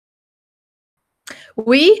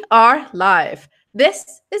We are live.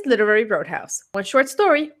 This is Literary Roadhouse. One short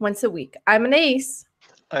story once a week. I'm Anais.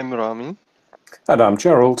 I'm Rami. And I'm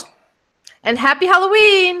Gerald. And happy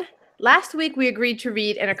Halloween! Last week we agreed to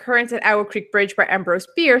read An Occurrence at Owl Creek Bridge by Ambrose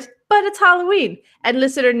Bierce, but it's Halloween. And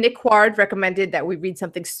listener Nick Quard recommended that we read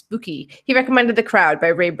something spooky. He recommended The Crowd by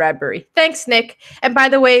Ray Bradbury. Thanks, Nick. And by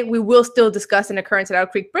the way, we will still discuss An Occurrence at Owl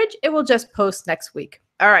Creek Bridge. It will just post next week.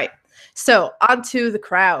 All right. So, on to The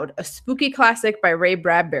Crowd, a spooky classic by Ray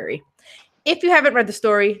Bradbury. If you haven't read the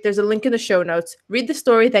story, there's a link in the show notes. Read the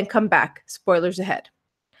story, then come back. Spoilers ahead.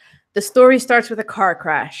 The story starts with a car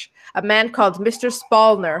crash. A man called Mr.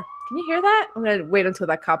 Spallner. Can you hear that? I'm going to wait until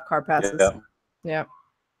that cop car passes. Yeah.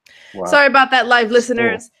 Wow. Sorry about that, live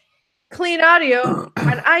listeners. Clean audio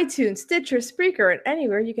on iTunes, Stitcher, Spreaker, and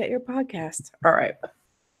anywhere you get your podcast. All right.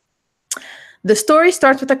 The story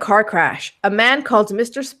starts with a car crash. A man called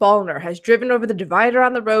Mr. Spallner has driven over the divider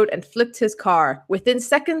on the road and flipped his car. Within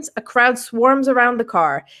seconds, a crowd swarms around the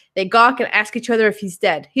car. They gawk and ask each other if he's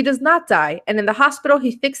dead. He does not die, and in the hospital,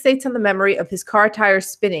 he fixates on the memory of his car tire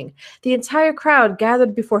spinning. The entire crowd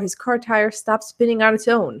gathered before his car tire stopped spinning on its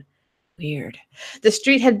own. Weird. The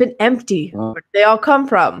street had been empty. Where did they all come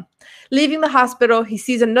from? Leaving the hospital, he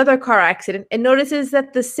sees another car accident and notices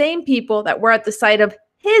that the same people that were at the site of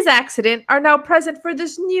his accident are now present for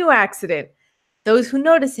this new accident. Those who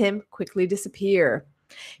notice him quickly disappear.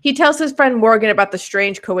 He tells his friend Morgan about the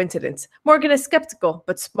strange coincidence. Morgan is skeptical,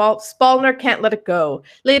 but Spallner can't let it go.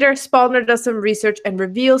 Later, Spallner does some research and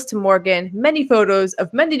reveals to Morgan many photos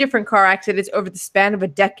of many different car accidents over the span of a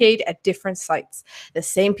decade at different sites. The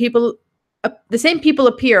same people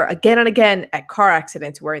appear again and again at car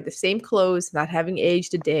accidents, wearing the same clothes, not having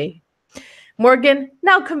aged a day. Morgan,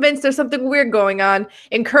 now convinced there's something weird going on,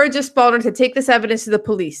 encourages Spallner to take this evidence to the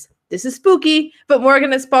police. This is spooky, but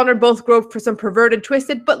Morgan and Spallner both grope for some perverted,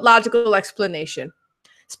 twisted, but logical explanation.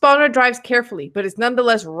 Spallner drives carefully, but is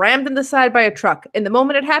nonetheless rammed in the side by a truck. In the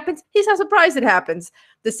moment it happens, he's not surprised it happens.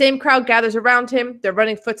 The same crowd gathers around him, their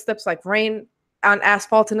running footsteps like rain on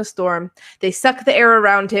asphalt in a storm. They suck the air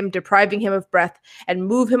around him, depriving him of breath, and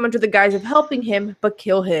move him under the guise of helping him, but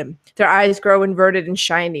kill him. Their eyes grow inverted and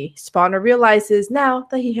shiny. Spallner realizes now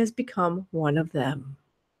that he has become one of them.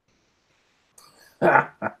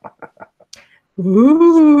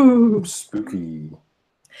 Ooh, spooky.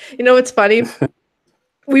 You know what's funny?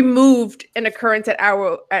 We moved An Occurrence at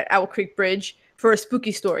Owl Creek Bridge for a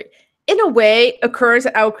spooky story. In a way, Occurrence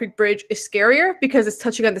at Owl Creek Bridge is scarier because it's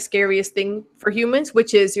touching on the scariest thing for humans,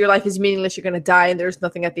 which is your life is meaningless, you're going to die, and there's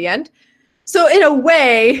nothing at the end. So in a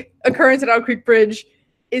way, Occurrence at Owl Creek Bridge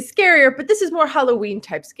is scarier, but this is more Halloween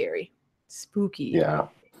type scary. Spooky. Yeah.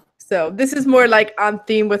 So this is more like on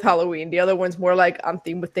theme with Halloween. The other one's more like on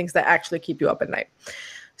theme with things that actually keep you up at night.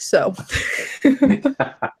 So.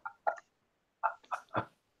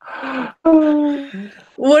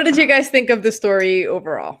 What did you guys think of the story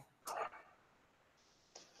overall?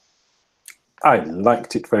 I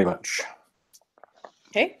liked it very much.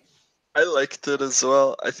 Okay. I liked it as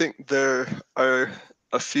well. I think there are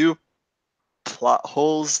a few plot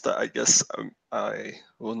holes that I guess I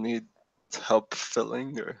will need help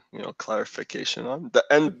filling or clarification on. The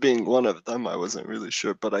end being one of them, I wasn't really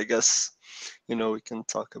sure, but I guess we can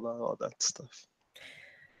talk about all that stuff.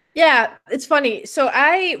 Yeah, it's funny. So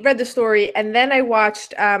I read the story and then I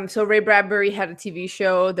watched, so Ray Bradbury had a TV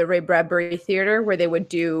show, the Ray Bradbury Theater, where they would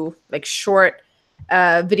do like short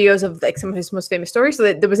videos of like some of his most famous stories.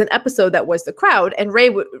 So there was an episode that was The Crowd, and Ray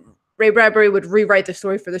Bradbury would rewrite the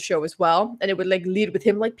story for the show as well. And it would like lead with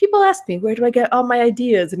him, like, people ask me, where do I get all my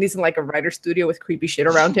ideas? And he's in like a writer's studio with creepy shit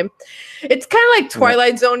around him. It's kind of like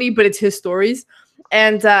Twilight Zone-y, but it's his stories.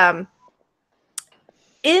 And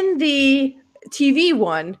in the TV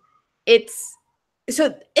one,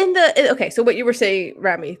 so what you were saying,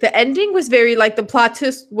 Rami, the ending was very like, the plot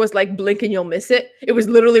twist was like blink and you'll miss it. It was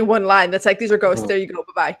literally one line that's like, these are ghosts, there you go,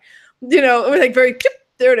 bye-bye. It was like very,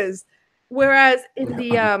 there it is. Whereas in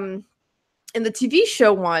the TV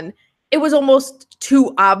show one, it was almost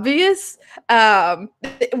too obvious.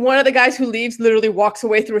 One of the guys who leaves literally walks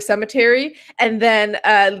away through a cemetery. And then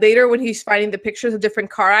later when he's finding the pictures of different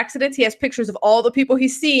car accidents, he has pictures of all the people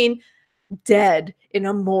he's seen dead in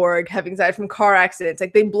a morgue, having died from car accidents.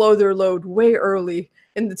 Like, they blow their load way early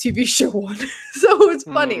in the TV show one. So it's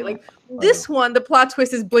funny. Like, this one, the plot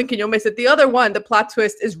twist is blink and you'll miss it. The other one, the plot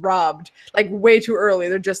twist is robbed, like, way too early.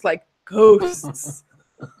 They're just like ghosts.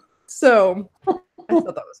 So I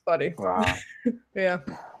thought that was funny. Wow. Yeah.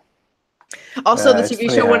 Also, the TV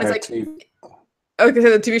show one is like, okay,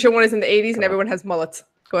 so the TV show one is in the 80s and everyone has mullets.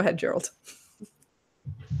 Go ahead, Gerald.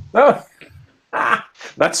 Oh.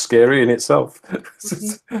 That's scary in itself.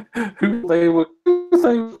 Who they were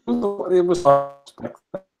was.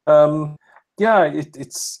 Yeah, it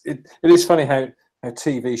is funny how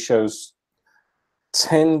TV shows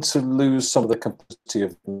tend to lose some of the complexity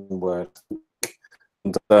of the word,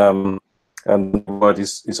 and the word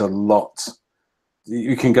is a lot.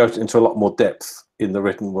 You can go into a lot more depth in the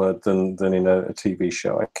written word than in a TV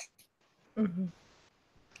show. Mm-hmm.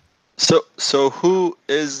 So who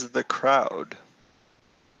is the crowd?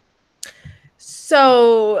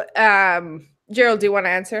 So, Gerald, do you want to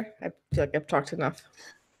answer? I feel like I've talked enough.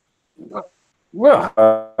 Well,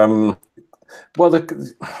 the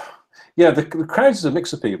crowd is a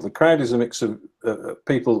mix of people. The crowd is a mix of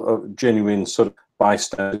people of genuine sort of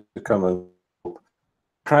bystanders who come and help.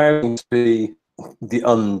 Crowd to be the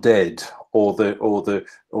undead or the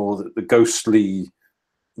ghostly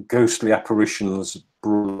apparitions,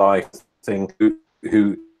 life thing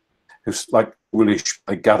who's like foolish.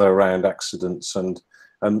 They gather around accidents and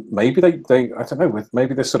maybe they I don't know,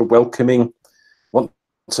 maybe they're sort of want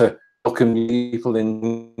to welcome people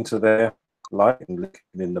into their life and looking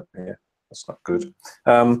in the beer. That's not good.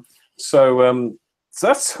 So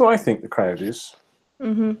that's who I think the crowd is.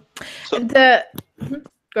 Mm-hmm. So,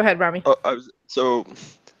 Go ahead, Rami.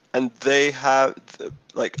 And they have,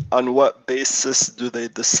 like, on what basis do they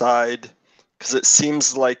decide? Because it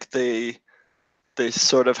seems like they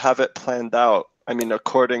sort of have it planned out. I mean,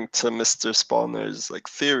 according to Mr. Spallner's like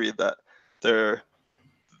theory, that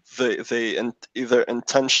they either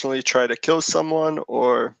intentionally try to kill someone,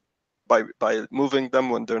 or by moving them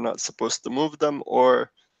when they're not supposed to move them,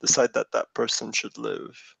 or decide that that person should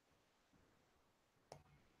live.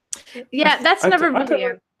 Yeah, that's never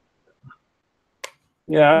really.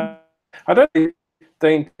 Yeah, I don't think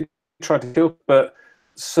they try to kill, but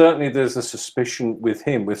certainly there's a suspicion with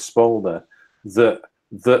him, with Spallner, that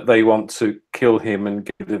they want to kill him and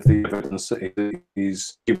get rid of the evidence that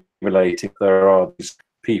he's accumulating. There are these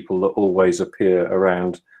people that always appear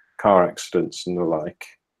around car accidents and the like.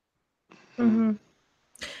 Mm-hmm.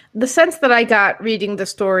 The sense that I got reading the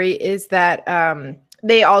story is that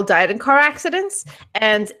they all died in car accidents,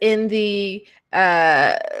 and in the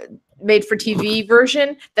made-for-TV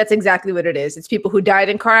version, that's exactly what it is. It's people who died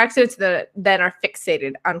in car accidents that then are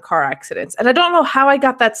fixated on car accidents. And I don't know how I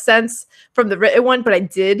got that sense from the written one, but I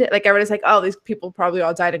did. Like, I was like, oh, these people probably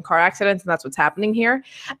all died in car accidents, and that's what's happening here.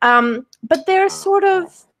 But there's sort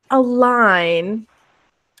of a line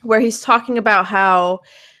where he's talking about how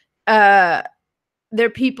there are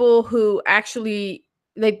people who actually,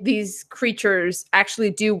 like, these creatures actually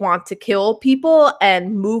do want to kill people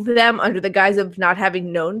and move them under the guise of not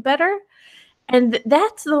having known better. And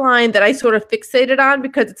that's the line that I sort of fixated on,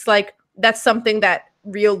 because it's like, that's something that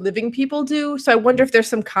real living people do. So I wonder if there's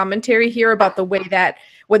some commentary here about the way that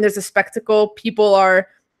when there's a spectacle, people are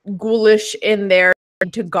ghoulish in their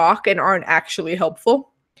to gawk and aren't actually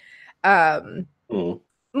helpful.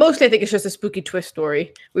 Mostly, I think it's just a spooky twist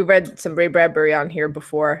story. We read some Ray Bradbury on here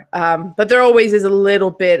before, but there always is a little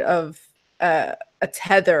bit of a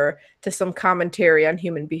tether to some commentary on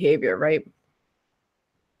human behavior, right?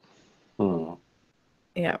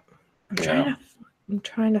 Yeah. I'm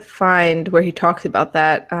trying to find where he talks about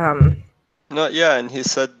that. Yeah, and he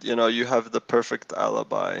said, you have the perfect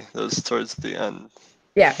alibi. That was towards the end.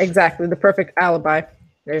 Yeah, exactly. The perfect alibi.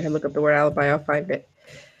 Maybe if I look up the word alibi, I'll find it.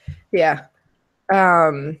 Yeah.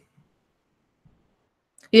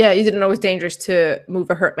 Yeah, he didn't know it was dangerous to move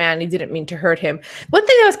a hurt man. He didn't mean to hurt him. One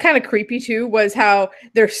thing that was kind of creepy, too, was how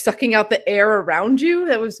they're sucking out the air around you.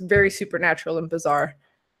 That was very supernatural and bizarre.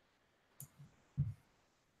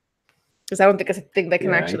 Because I don't think it's a thing that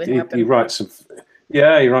can actually happen. He writes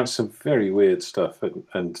some very weird stuff,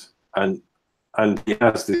 and he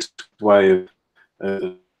has this way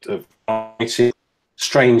of writing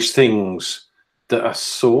strange things that are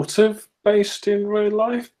sort of based in real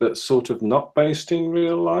life, but sort of not based in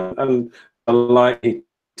real life. And like, he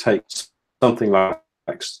takes something like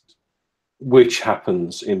which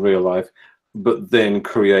happens in real life, but then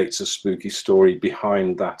creates a spooky story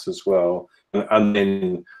behind that as well. And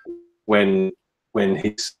then when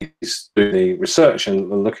he's doing the research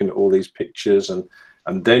and looking at all these pictures, and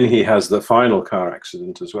then he has the final car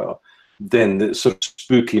accident as well, then the sort of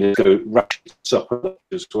spookiness ratchets up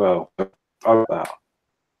as well. I like that.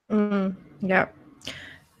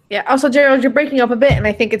 Yeah. Also, Gerald, you're breaking up a bit, and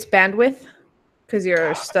I think it's bandwidth because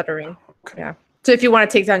you're stuttering. Okay. Yeah. So if you want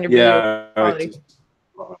to take down your video quality.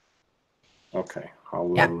 Okay.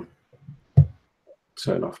 I'll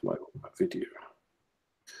turn off my video.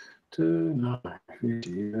 Turn off my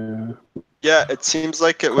video. Yeah, it seems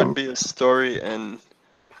like it would be a story in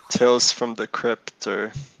Tales from the Crypt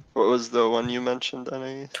or What was the one you mentioned,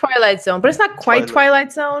 Annie? Twilight Zone, but it's not quite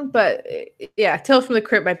Twilight Zone. But yeah, Tales from the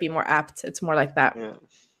Crypt might be more apt. It's more like that.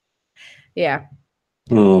 Yeah.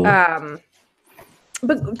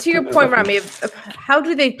 But to your point, Rami, of how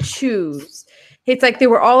do they choose? It's like they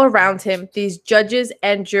were all around him, these judges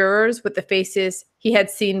and jurors with the faces he had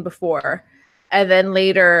seen before, and then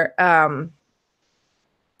later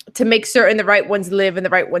to make certain the right ones live and the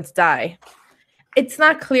right ones die. It's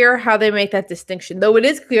not clear how they make that distinction, though it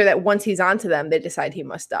is clear that once he's onto them, they decide he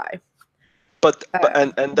must die. But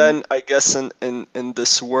then I guess in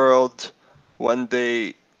this world, when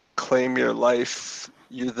they claim your life,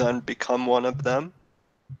 you then become one of them.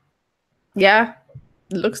 Yeah,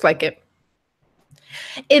 it looks like it.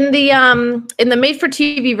 In the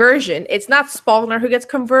made-for-TV version, it's not Spallner who gets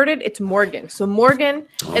converted; it's Morgan. So Morgan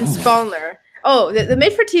and Spallner. Oh, the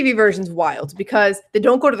made-for-TV version's wild because they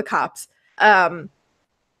don't go to the cops. I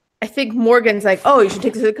think Morgan's like, "Oh, you should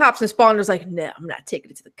take it to the cops," and Spallner's like, "No, I'm not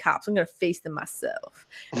taking it to the cops. I'm gonna face them myself."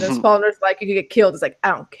 And then Spallner's like, "You could get killed." It's like,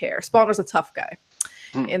 I don't care. Spallner's a tough guy.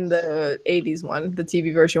 In the 80s one, the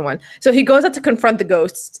TV version one. So he goes out to confront the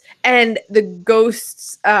ghosts, and the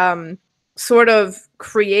ghosts sort of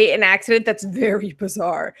create an accident that's very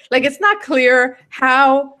bizarre. Like, it's not clear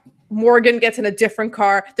how Morgan gets in a different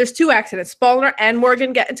car. There's two accidents. Spallner and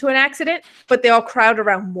Morgan get into an accident, but they all crowd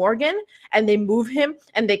around Morgan, and they move him,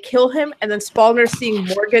 and they kill him, and then Spallner's seeing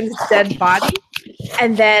Morgan's dead body,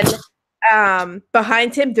 and then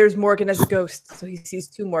behind him, there's Morgan as a ghost. So he sees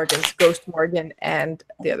two Morgans, Ghost Morgan and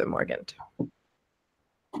the other Morgan.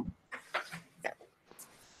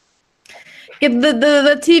 Yeah,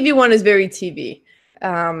 the TV one is very TV.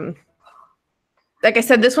 Like I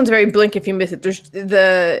said, this one's very blink if you miss it.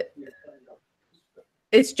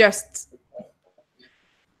 It's just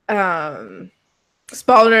Spallner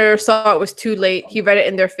saw it was too late. He read it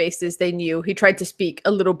in their faces. They knew. He tried to speak.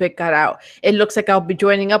 A little bit got out. It looks like I'll be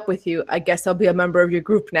joining up with you. I guess I'll be a member of your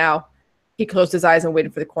group now. He closed his eyes and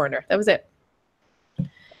waited for the coroner. That was it. It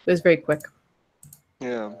was very quick.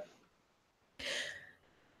 Yeah.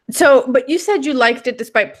 So, but you said you liked it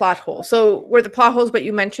despite plot holes. So were the plot holes what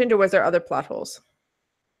you mentioned, or was there other plot holes?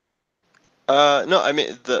 No, I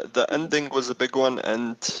mean the ending was a big one,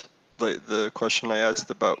 and like the question I asked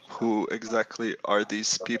about who exactly are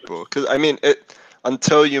these people, because I mean it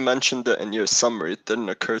until you mentioned it in your summary, it didn't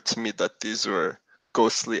occur to me that these were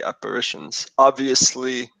ghostly apparitions.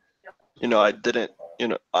 Obviously, I didn't,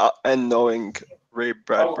 and knowing Ray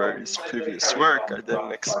Bradbury's previous work, I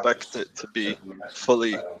didn't expect it to be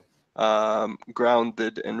fully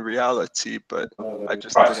grounded in reality, but I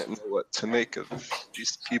just didn't know what to make of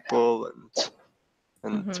these people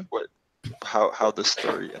and how the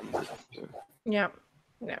story ended. Yeah.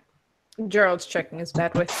 Gerald's checking his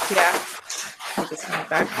bandwidth. Yeah. I'll just come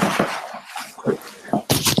back.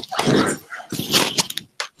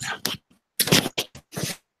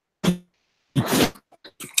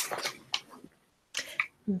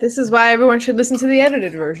 This is why everyone should listen to the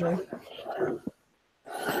edited version.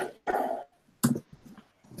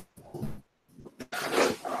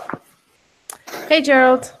 Hey,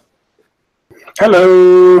 Gerald.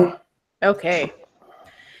 Hello. Okay.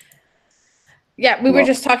 Yeah, we were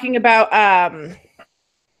just talking about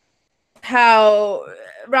how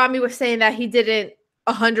Rami was saying that he didn't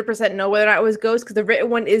 100% know whether or not it was ghost, because the written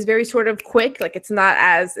one is very sort of quick. Like, it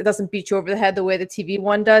doesn't beat you over the head the way the TV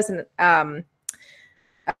one does. And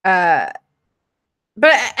but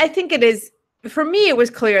I think it is, for me, it was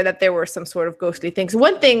clear that there were some sort of ghostly things.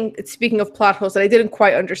 One thing, speaking of plot holes, that I didn't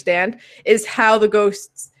quite understand is how the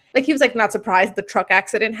ghosts, like, he was like not surprised the truck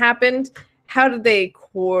accident happened. How did they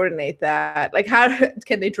coordinate that? Like,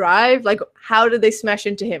 can they drive? Like, how did they smash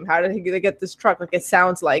into him? How did they get this truck? Like, it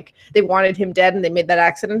sounds like they wanted him dead and they made that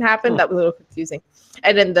accident happen. That was a little confusing.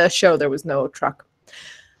 And in the show, there was no truck.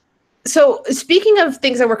 So, speaking of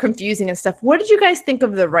things that were confusing and stuff, what did you guys think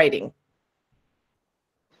of the writing?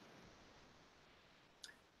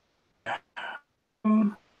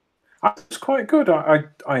 It's quite good. I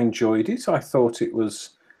enjoyed it. I thought it was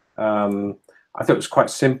quite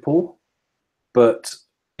simple, but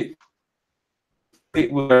it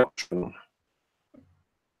was.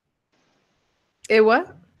 It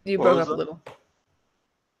what? You broke up a little.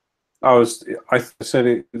 I said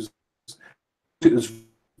it was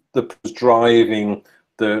driving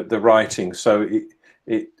the writing, so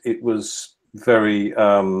it was very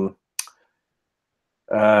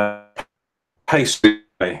pacey.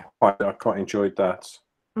 I quite enjoyed that.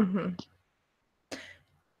 Mm-hmm.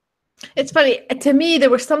 It's funny, to me, there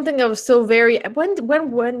was something that was so very,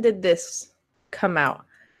 when did this come out?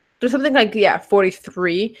 There's something like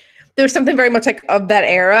 43. there was something very much like of that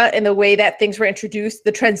era in the way that things were introduced,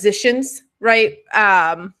 the transitions, right?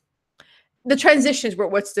 The transitions were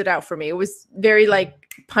what stood out for me. It was very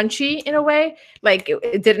like punchy in a way. Like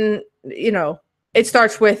it didn't, it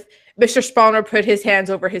starts with Mr. Spawner put his hands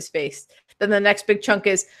over his face. Then the next big chunk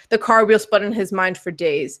is the car wheel spun in his mind for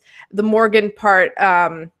days. The Morgan part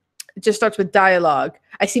just starts with dialogue.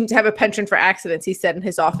 I seem to have a penchant for accidents, he said in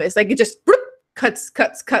his office. Like it just cuts.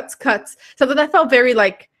 Something that felt very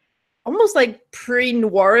like almost like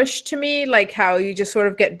pre-noirish to me, like how you just sort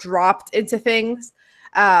of get dropped into things.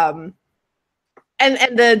 And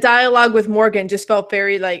the dialogue with Morgan just felt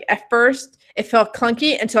very like, at first it felt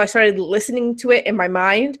clunky until I started listening to it in my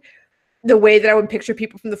mind, the way that I would picture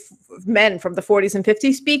people from men from the 40s and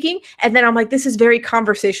 50s speaking. And then I'm like, this is very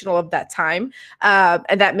conversational of that time.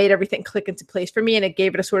 And that made everything click into place for me. And it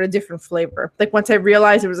gave it a sort of different flavor. Like once I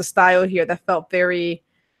realized there was a style here that felt very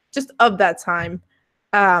just of that time.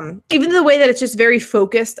 Even the way that it's just very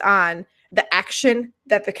focused on the action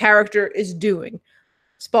that the character is doing.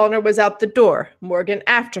 Spawner was out the door, Morgan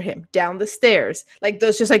after him, down the stairs. Like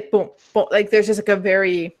those just like boom, boom. Like there's just like a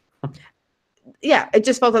very, yeah, it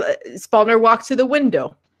just felt like Spawner walked to the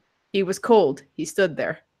window. He was cold. He stood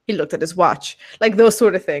there. He looked at his watch. Like those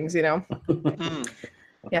sort of things, Yeah.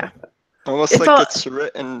 Almost like it's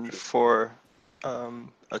written for a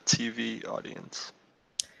TV audience.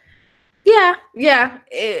 Yeah.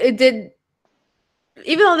 It did.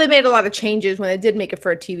 Even though they made a lot of changes when they did make it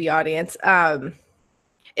for a TV audience,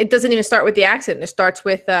 it doesn't even start with the accident. It starts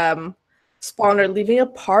with Spawner leaving a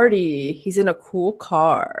party. He's in a cool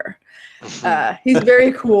car. He's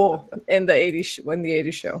very cool in the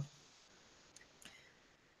 80s show.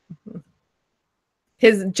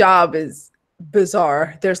 His job is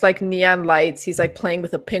bizarre. There's like neon lights. He's like playing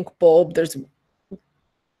with a pink bulb. There's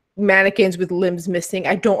mannequins with limbs missing.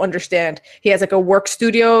 I don't understand. He has like a work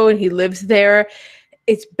studio and he lives there.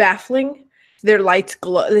 It's baffling. Their lights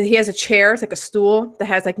glow. He has a chair, it's like a stool that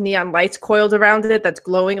has like neon lights coiled around it that's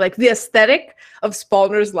glowing. Like the aesthetic of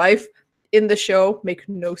Spawner's life in the show make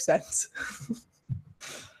no sense.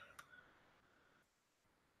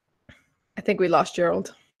 I think we lost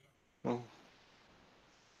Gerald. Oh.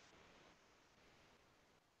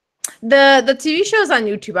 The TV show is on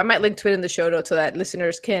YouTube. I might link to it in the show notes so that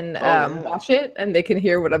listeners can watch it and they can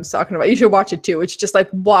hear what I'm talking about. You should watch it too. It's just like,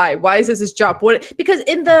 why? Why is this his job? What? Because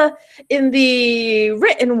in the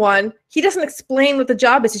written one, he doesn't explain what the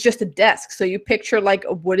job is. It's just a desk. So you picture like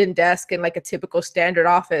a wooden desk in like a typical standard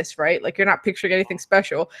office, right? Like you're not picturing anything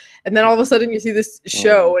special. And then all of a sudden you see this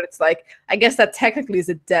show and it's like, I guess that technically is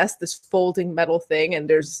a desk, this folding metal thing, and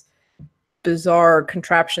there's bizarre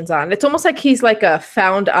contraptions on. It's almost like he's like a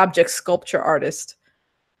found object sculpture artist.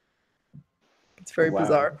 It's very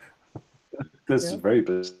bizarre. This is very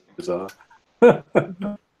bizarre. Yeah.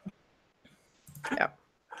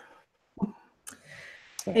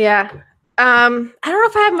 I don't know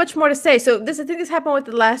if I have much more to say. So I think this happened with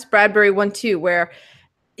the last Bradbury one too, where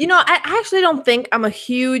I actually don't think I'm a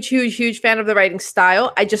huge fan of the writing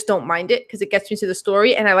style. I just don't mind it because it gets me to the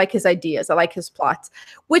story and I like his ideas. I like his plots,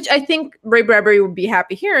 which I think Ray Bradbury would be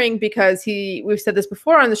happy hearing because we've said this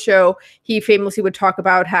before on the show. He famously would talk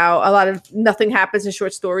about how a lot of nothing happens in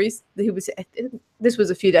short stories. This was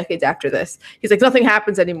a few decades after this. He's like, nothing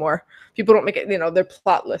happens anymore. People don't make it, they're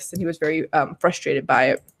plotless. And he was very frustrated by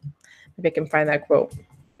it. Maybe I can find that quote.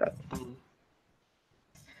 But.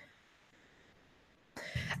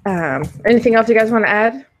 Anything else you guys want to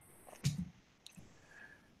add?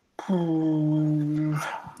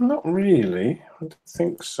 Not really. I don't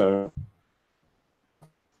think so.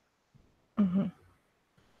 Mm-hmm.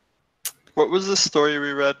 What was the story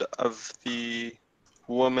we read of the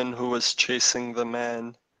woman who was chasing the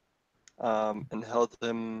man and held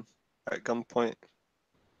him at gunpoint?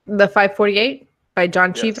 The 548 by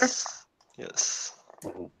John Cheever? Yes.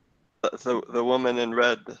 The woman in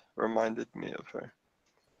red reminded me of her.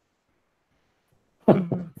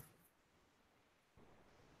 Mm-hmm.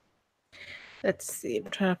 Let's see.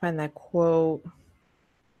 I'm trying to find that quote.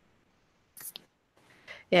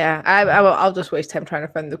 Yeah, I'll just waste time trying to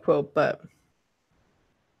find the quote, but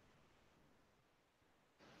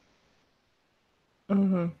he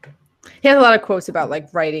has a lot of quotes about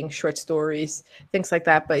like writing short stories, things like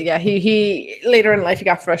that. But yeah, he later in life he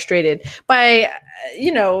got frustrated by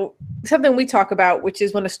something we talk about, which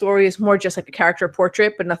is when a story is more just like a character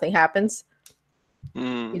portrait, but nothing happens. He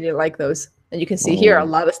didn't like those. And you can see here a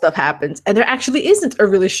lot of stuff happens. And there actually isn't a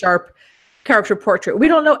really sharp character portrait. We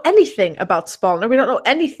don't know anything about Spawner. We don't know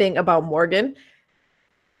anything about Morgan.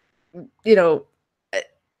 I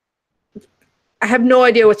have no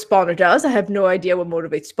idea what Spawner does. I have no idea what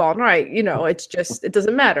motivates Spawner. It's just, it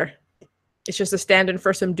doesn't matter. It's just a stand-in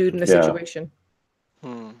for some dude in a Yeah. situation.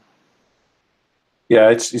 Yeah,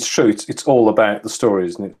 it's true. It's all about the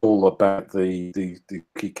stories, and it's all about the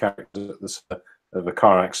key characters of a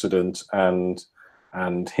car accident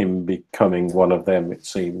and him becoming one of them. It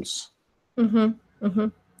seems. Mm-hmm. Mm-hmm.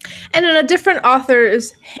 And in a different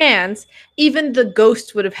author's hands, even the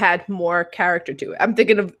ghost would have had more character to it. I'm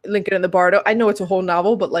thinking of Lincoln and the Bardo. I know it's a whole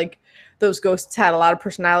novel, but like those ghosts had a lot of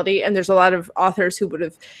personality, and there's a lot of authors who would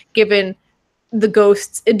have given the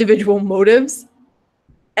ghosts individual motives.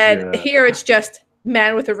 And here it's just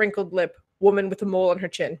man with a wrinkled lip, woman with a mole on her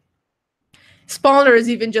chin. Spawner is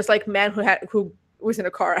even just like man who was in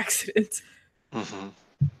a car accident. Mm-hmm.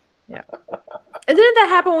 Yeah. And didn't that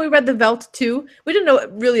happen when we read The Velt too? We didn't know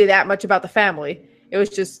really that much about the family. It was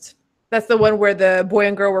just, that's the one where the boy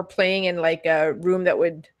and girl were playing in like a room that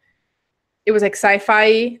it was like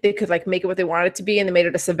sci-fi. They could like make it what they wanted it to be, and they made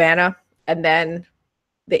it a savannah, and then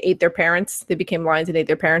they ate their parents. They became lions and ate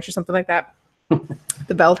their parents or something like that.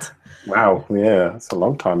 The Velt. Wow, yeah, that's a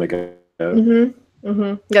long time ago. Mm-hmm.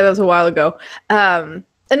 Mm-hmm. Yeah, that was a while ago. And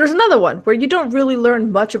there's another one where you don't really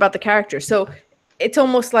learn much about the characters. So it's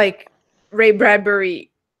almost like Ray Bradbury,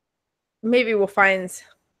 maybe we'll find,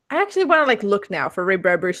 I actually want to like look now for Ray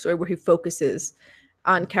Bradbury's story where he focuses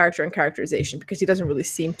on character and characterization, because he doesn't really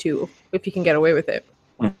seem to, if he can get away with it.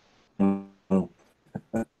 Mm-hmm.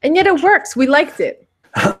 And yet it works. We liked it.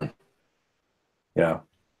 Yeah,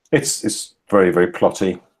 it's very, very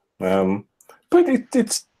plotty, but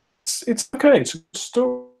it's okay. It's a good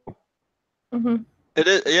story. Mm-hmm. It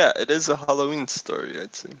is, yeah, it is a Halloween story,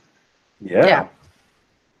 I'd say. Yeah.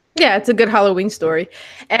 Yeah, it's a good Halloween story.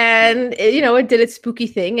 And, it did its spooky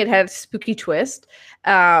thing. It had a spooky twist.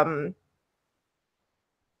 I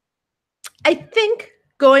think,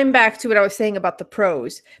 going back to what I was saying about the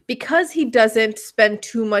prose, because he doesn't spend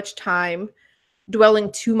too much time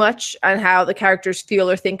dwelling too much on how the characters feel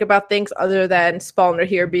or think about things, other than Spallner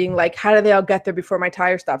here being like, how did they all get there before my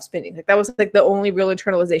tire stopped spinning? Like, that was like the only real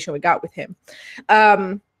internalization we got with him.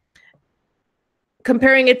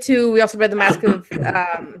 Comparing it to, we also read The Mask of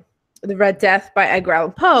the Red Death by Edgar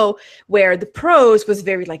Allan Poe, where the prose was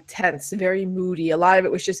very like tense, very moody. A lot of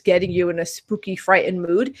it was just getting you in a spooky, frightened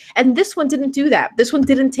mood. And this one didn't do that. This one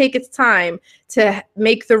didn't take its time to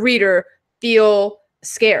make the reader feel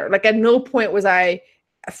scared. Like, at no point was I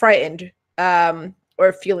frightened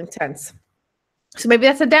or feeling tense. So maybe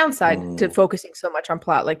that's a downside to focusing so much on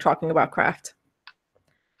plot, like talking about craft.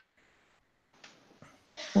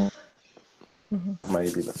 Mm-hmm.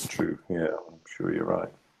 Maybe that's true. Yeah, I'm sure you're right.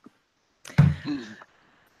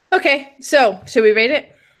 Okay, so should we rate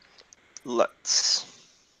it? Let's.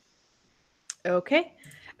 Okay.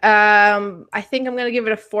 I think I'm gonna give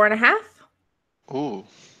it a 4.5. Ooh.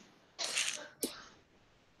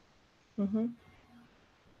 Mm-hmm.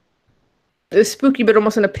 It was spooky, but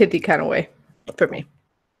almost in a pithy kind of way for me.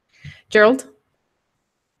 Gerald?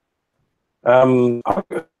 I'll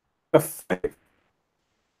go a 5.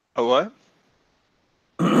 A what?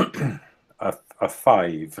 a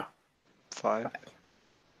 5. 5.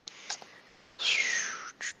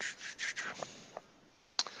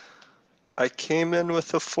 I came in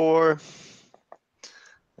with a 4,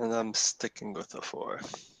 and I'm sticking with a 4.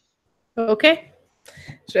 Okay.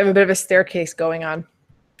 So we have a bit of a staircase going on.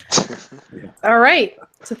 Yeah. All right.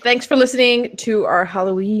 So thanks for listening to our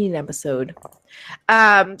Halloween episode.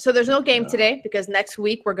 So there's no game today, because next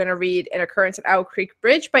week we're going to read An Occurrence at Owl Creek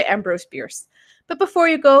Bridge by Ambrose Bierce. But before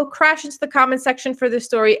you go, crash into the comment section for this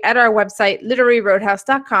story at our website,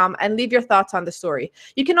 literaryroadhouse.com, and leave your thoughts on the story.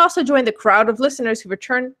 You can also join the crowd of listeners who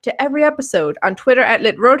return to every episode on Twitter at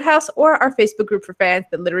Lit Roadhouse, or our Facebook group for fans,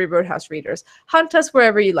 the Literary Roadhouse Readers. Hunt us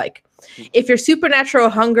wherever you like. If your supernatural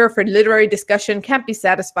hunger for literary discussion can't be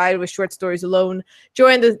satisfied with short stories alone,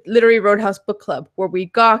 join the Literary Roadhouse Book Club, where we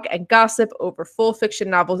gawk and gossip over full fiction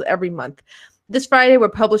novels every month. This Friday, we're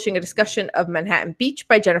publishing a discussion of Manhattan Beach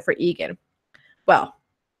by Jennifer Egan. Well,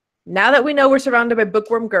 now that we know we're surrounded by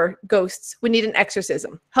bookworm ghosts, we need an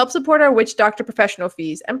exorcism. Help support our witch doctor professional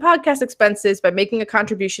fees and podcast expenses by making a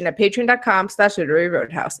contribution at patreon.com/literary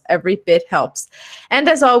roadhouse. Every bit helps. And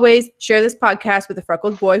as always, share this podcast with a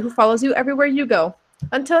freckled boy who follows you everywhere you go.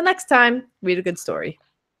 Until next time, read a good story.